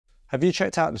Have you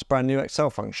checked out this brand new Excel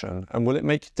function, and will it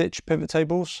make you ditch pivot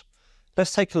tables?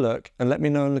 Let's take a look and let me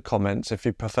know in the comments if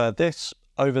you prefer this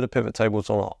over the pivot tables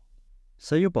or not.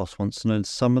 Say your boss wants to know the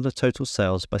sum of the total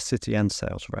sales by city and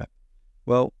sales rep.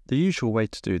 Well, the usual way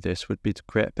to do this would be to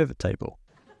create a pivot table.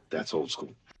 That's old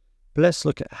school. But let's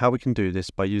look at how we can do this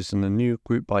by using the new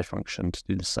group by function to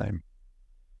do the same.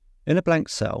 In a blank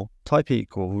cell, type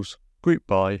equals group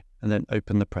by and then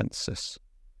open the parenthesis.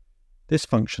 This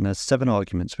function has 7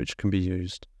 arguments which can be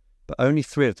used, but only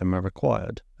 3 of them are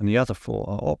required and the other 4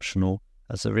 are optional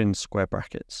as they're in square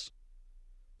brackets.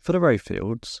 For the row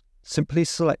fields, simply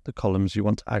select the columns you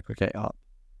want to aggregate up.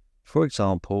 For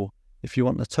example, if you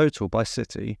want the total by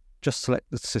city, just select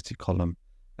the city column,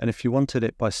 and if you wanted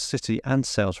it by city and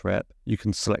sales rep, you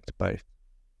can select both.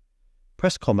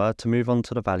 Press comma to move on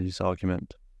to the values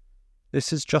argument.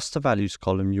 This is just the values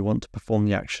column you want to perform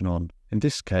the action on. In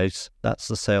this case, that's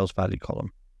the sales value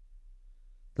column.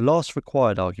 The last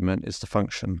required argument is the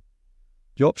function.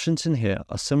 The options in here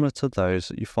are similar to those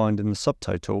that you find in the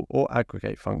subtotal or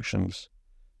aggregate functions.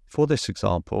 For this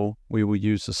example, we will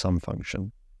use the sum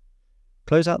function.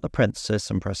 Close out the parenthesis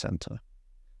and press enter.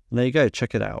 And there you go,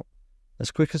 check it out.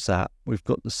 As quick as that, we've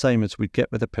got the same as we'd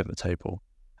get with a pivot table.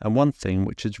 And one thing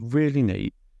which is really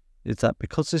neat is that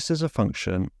because this is a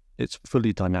function, it's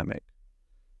fully dynamic.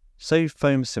 Say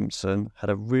Foam Simpson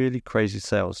had a really crazy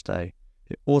sales day,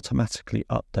 it automatically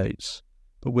updates.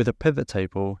 But with a pivot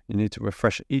table, you need to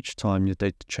refresh each time your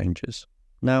data changes.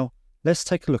 Now, let's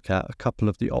take a look at a couple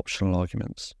of the optional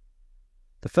arguments.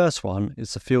 The first one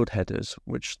is the field headers,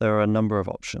 which there are a number of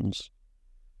options.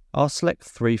 I'll select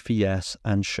 3 for yes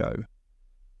and show.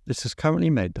 This has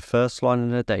currently made the first line in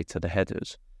the data the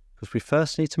headers, because we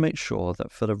first need to make sure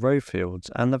that for the row fields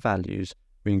and the values,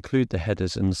 we include the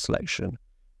headers in the selection,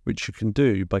 which you can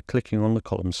do by clicking on the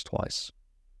columns twice.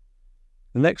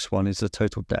 The next one is the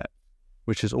total depth,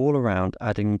 which is all around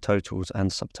adding totals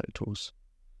and subtotals.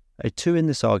 A 2 in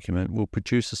this argument will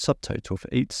produce a subtotal for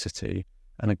each city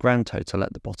and a grand total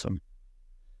at the bottom.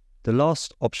 The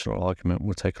last optional argument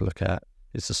we'll take a look at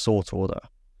is the sort order.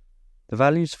 The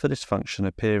values for this function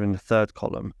appear in the 3rd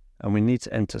column, and we need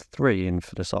to enter 3 in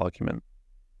for this argument.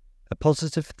 A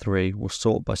positive 3 will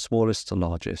sort by smallest to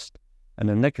largest, and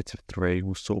a negative 3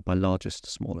 will sort by largest to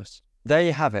smallest. There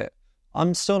you have it.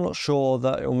 I'm still not sure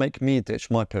that it will make me ditch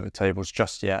my pivot tables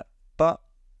just yet, but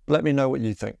let me know what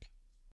you think.